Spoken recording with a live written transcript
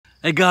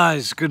Hey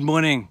guys, good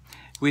morning.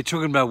 We're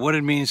talking about what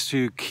it means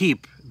to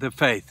keep the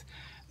faith.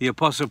 The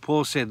Apostle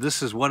Paul said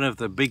this is one of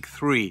the big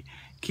three.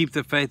 Keep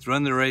the faith,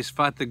 run the race,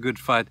 fight the good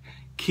fight,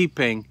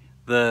 keeping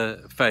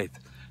the faith.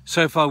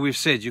 So far we've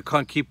said you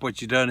can't keep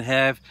what you don't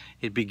have.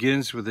 It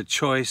begins with a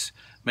choice.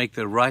 Make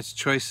the right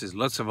choice. There's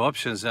lots of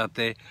options out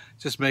there.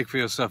 Just make for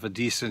yourself a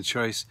decent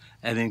choice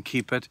and then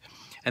keep it.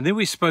 And then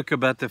we spoke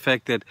about the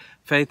fact that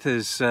faith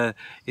is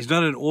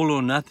not an all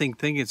or nothing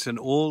thing. It's an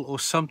all or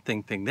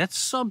something thing. That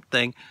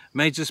something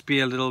may just be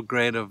a little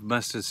grain of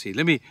mustard seed.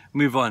 Let me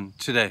move on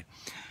today.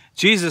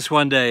 Jesus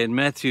one day in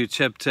Matthew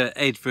chapter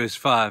 8 verse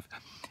 5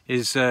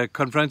 is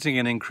confronting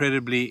an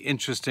incredibly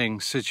interesting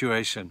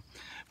situation.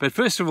 But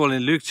first of all,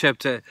 in Luke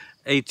chapter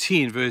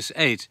 18 verse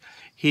 8,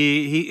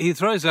 he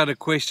throws out a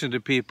question to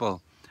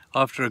people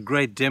after a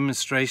great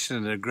demonstration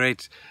and a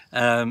great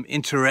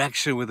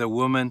interaction with a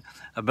woman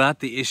about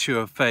the issue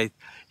of faith.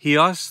 He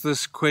asks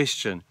this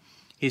question.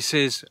 He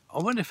says, I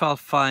wonder if I'll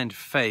find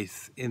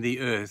faith in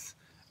the earth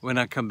when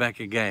I come back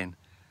again.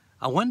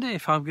 I wonder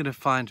if I'm going to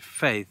find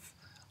faith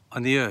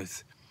on the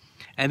earth.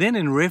 And then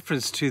in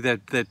reference to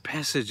that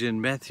passage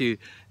in Matthew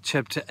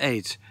chapter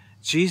 8,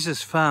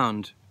 Jesus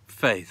found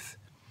faith,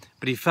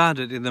 but he found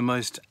it in the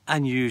most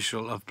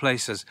unusual of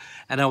places.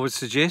 And I would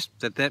suggest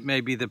that that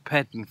may be the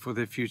pattern for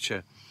the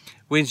future.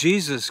 When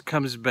Jesus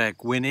comes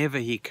back, whenever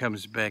he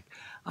comes back,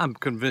 I'm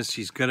convinced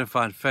he's going to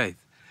find faith.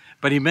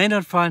 But he may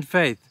not find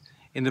faith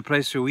in the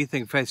place where we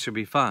think faith should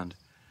be found.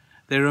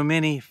 There are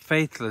many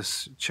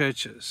faithless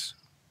churches,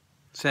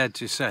 sad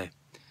to say.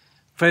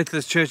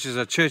 Faithless churches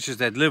are churches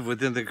that live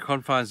within the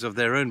confines of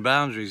their own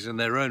boundaries and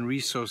their own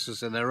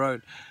resources and their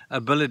own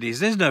abilities.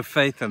 There's no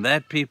faith in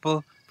that,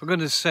 people. For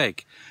goodness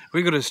sake,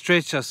 we've got to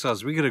stretch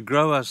ourselves. We've got to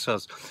grow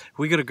ourselves.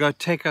 We've got to go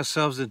take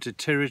ourselves into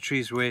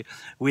territories where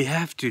we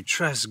have to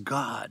trust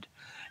God.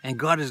 And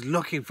God is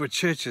looking for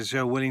churches who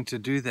are willing to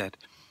do that.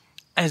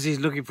 As he's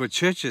looking for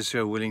churches who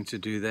are willing to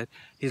do that,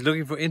 he's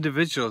looking for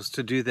individuals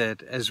to do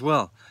that as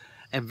well.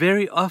 And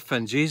very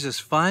often Jesus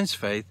finds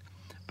faith,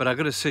 but I've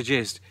got to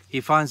suggest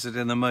he finds it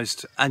in the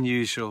most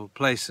unusual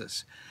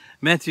places.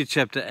 Matthew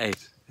chapter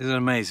 8 is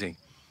amazing.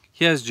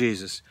 Here's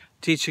Jesus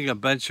teaching a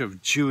bunch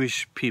of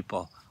Jewish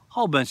people.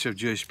 Whole bunch of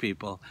Jewish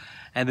people.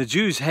 And the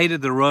Jews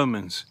hated the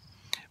Romans.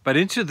 But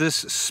into this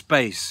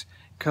space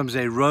comes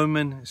a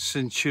Roman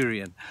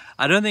centurion.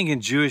 I don't think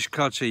in Jewish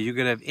culture you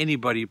could have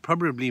anybody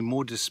probably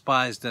more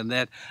despised than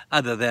that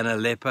other than a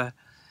leper.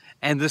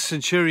 And the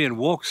centurion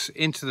walks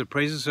into the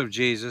presence of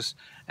Jesus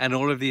and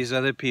all of these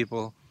other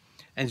people.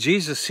 And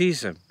Jesus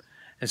sees him.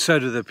 And so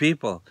do the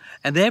people.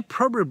 And they're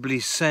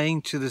probably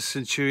saying to the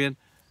centurion,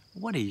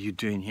 what are you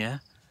doing here?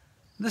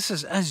 This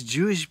is us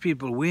Jewish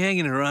people. We're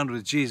hanging around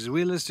with Jesus.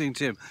 We're listening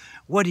to him.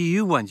 What do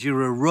you want?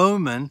 You're a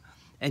Roman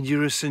and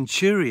you're a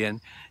centurion.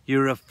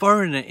 You're a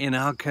foreigner in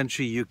our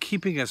country. You're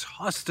keeping us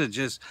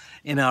hostages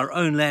in our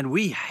own land.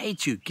 We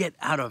hate you. Get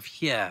out of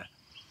here.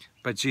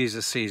 But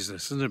Jesus sees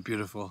this. Isn't it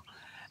beautiful?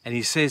 And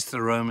he says to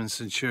the Roman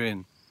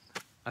centurion,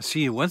 I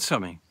see you want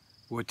something.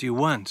 What do you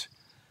want?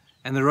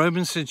 And the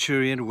Roman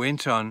centurion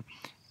went on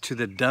to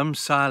the dumb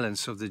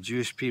silence of the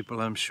Jewish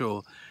people, I'm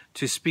sure,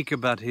 to speak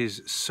about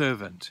his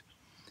servant.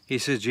 He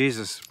said,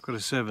 Jesus, I've got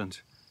a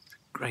servant,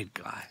 great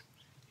guy.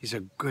 He's a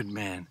good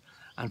man.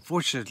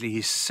 Unfortunately,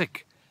 he's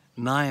sick,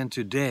 nigh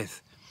unto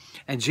death.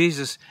 And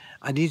Jesus,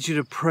 I need you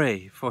to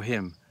pray for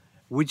him.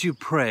 Would you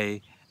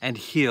pray and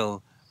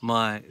heal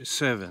my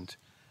servant?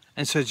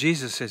 And so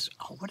Jesus says,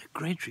 oh, what a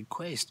great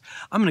request.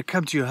 I'm going to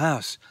come to your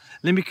house.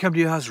 Let me come to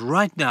your house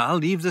right now. I'll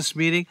leave this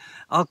meeting.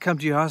 I'll come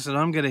to your house and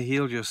I'm going to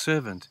heal your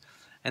servant.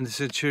 And the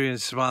centurion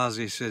smiles.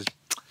 He says,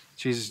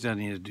 Jesus, you don't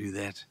need to do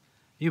that.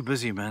 You're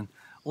busy, man.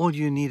 All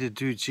you need to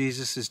do,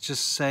 Jesus, is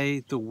just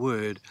say the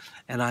word,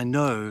 and I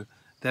know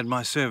that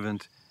my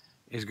servant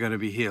is going to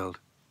be healed.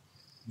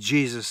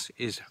 Jesus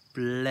is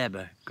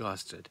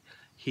flabbergasted.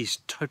 He's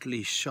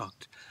totally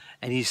shocked.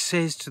 And he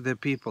says to the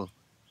people,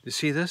 you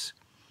see this?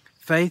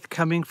 Faith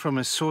coming from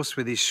a source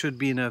where there should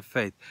be no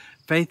faith.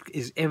 Faith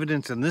is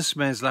evident in this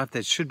man's life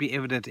that should be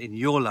evident in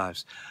your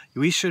lives.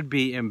 We should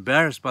be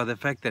embarrassed by the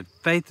fact that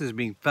faith is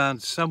being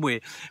found somewhere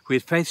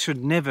where faith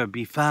should never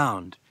be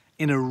found,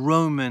 in a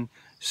Roman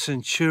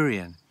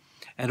centurion.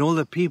 And all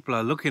the people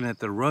are looking at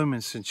the Roman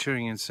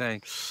centurion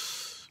saying,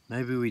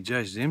 maybe we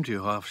judged him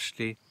too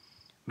harshly.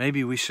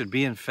 Maybe we should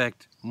be, in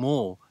fact,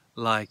 more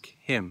like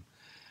him.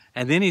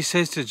 And then he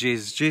says to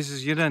Jesus,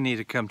 Jesus, you don't need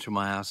to come to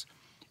my house.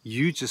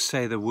 You just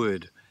say the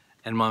word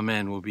and my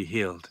man will be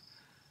healed.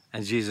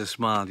 And Jesus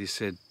smiled. He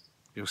said,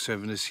 your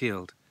servant is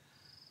healed.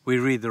 We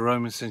read the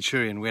Roman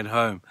centurion went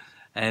home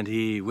and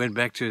he went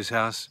back to his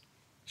house.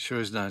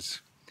 Sure as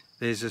nuts.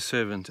 There's a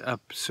servant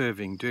up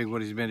serving, doing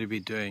what he's meant to be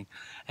doing.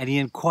 And he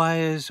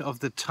inquires of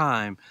the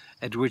time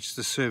at which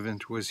the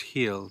servant was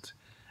healed.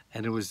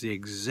 And it was the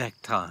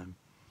exact time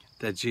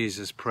that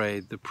Jesus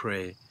prayed the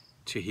prayer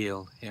to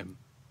heal him.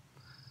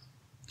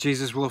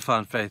 Jesus will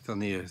find faith on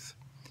the earth.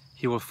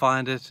 He will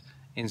find it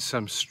in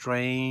some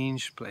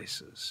strange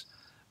places.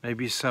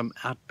 Maybe some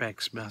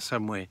outbacks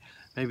somewhere.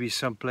 maybe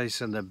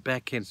someplace in the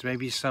back end,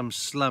 maybe some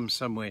slum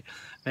somewhere,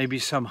 maybe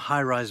some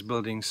high-rise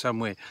building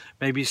somewhere,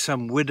 maybe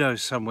some widow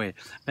somewhere,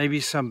 maybe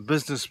some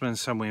businessman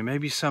somewhere,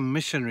 maybe some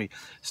missionary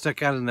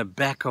stuck out in the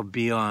back or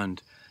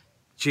beyond.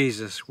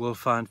 Jesus will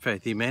find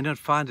faith. He may not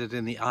find it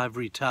in the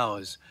ivory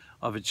towers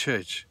of a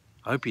church.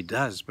 I hope he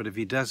does, but if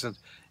he doesn't,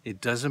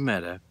 it doesn't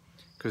matter,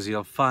 because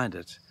he'll find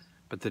it.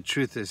 But the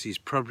truth is, he's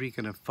probably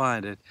going to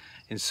find it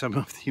in some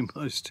of the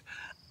most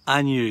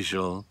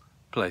unusual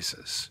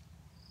places.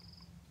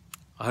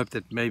 I hope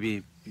that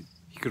maybe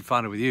he could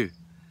find it with you.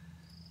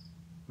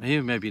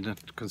 Maybe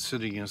not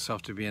considering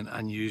yourself to be an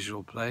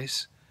unusual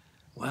place.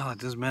 Well, it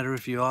doesn't matter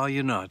if you are or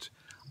you're not.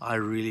 I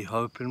really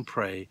hope and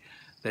pray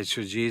that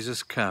should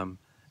Jesus come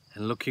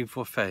and looking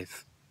for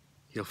faith,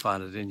 he'll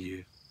find it in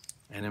you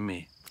and in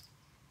me.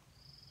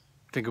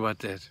 Think about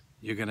that.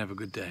 You're going to have a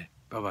good day.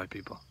 Bye-bye,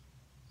 people.